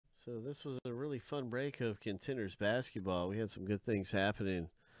So this was a really fun break of Contenders basketball. We had some good things happening,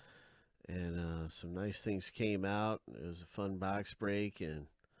 and some nice things came out. It was a fun box break, and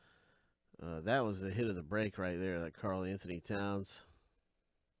that was the hit of the break right there, that Karl Anthony Towns.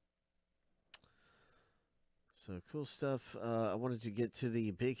 So cool stuff. I wanted to get to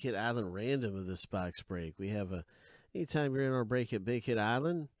the Big Hit Island random of this box break. We have anytime you're in our break at Big Hit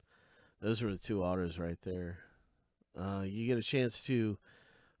Island, those are the two autos right there. You get a chance to.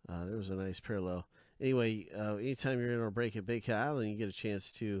 There was a nice parallel. Anyway, anytime you're in our break at Big Hit Island, you get a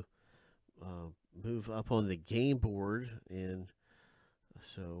chance to uh, move up on the game board, and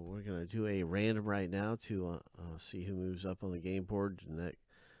so we're gonna do a random right now to see who moves up on the game board, and that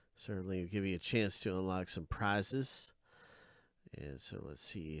certainly will give you a chance to unlock some prizes. And so let's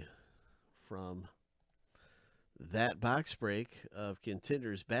see from that box break of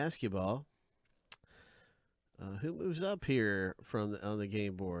Contenders basketball. Who moves up here from on the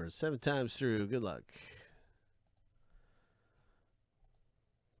game board? 7 times through. Good luck.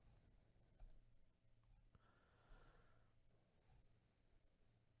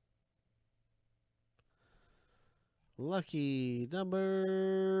 Lucky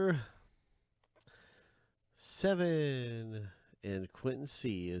number 7. And Quentin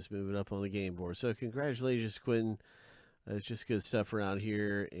C is moving up on the game board. So congratulations, Quentin. It's just good stuff around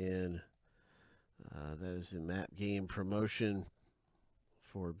here. And that is the map game promotion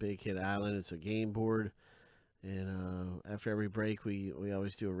for Big Hit Island. It's a game board. And after every break, we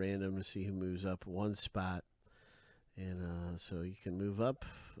always do a random to see who moves up one spot. And so you can move up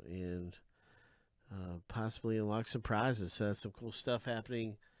and possibly unlock some prizes. So that's some cool stuff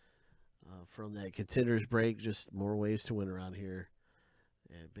happening from that Contenders break. Just more ways to win around here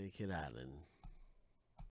at Big Hit Island.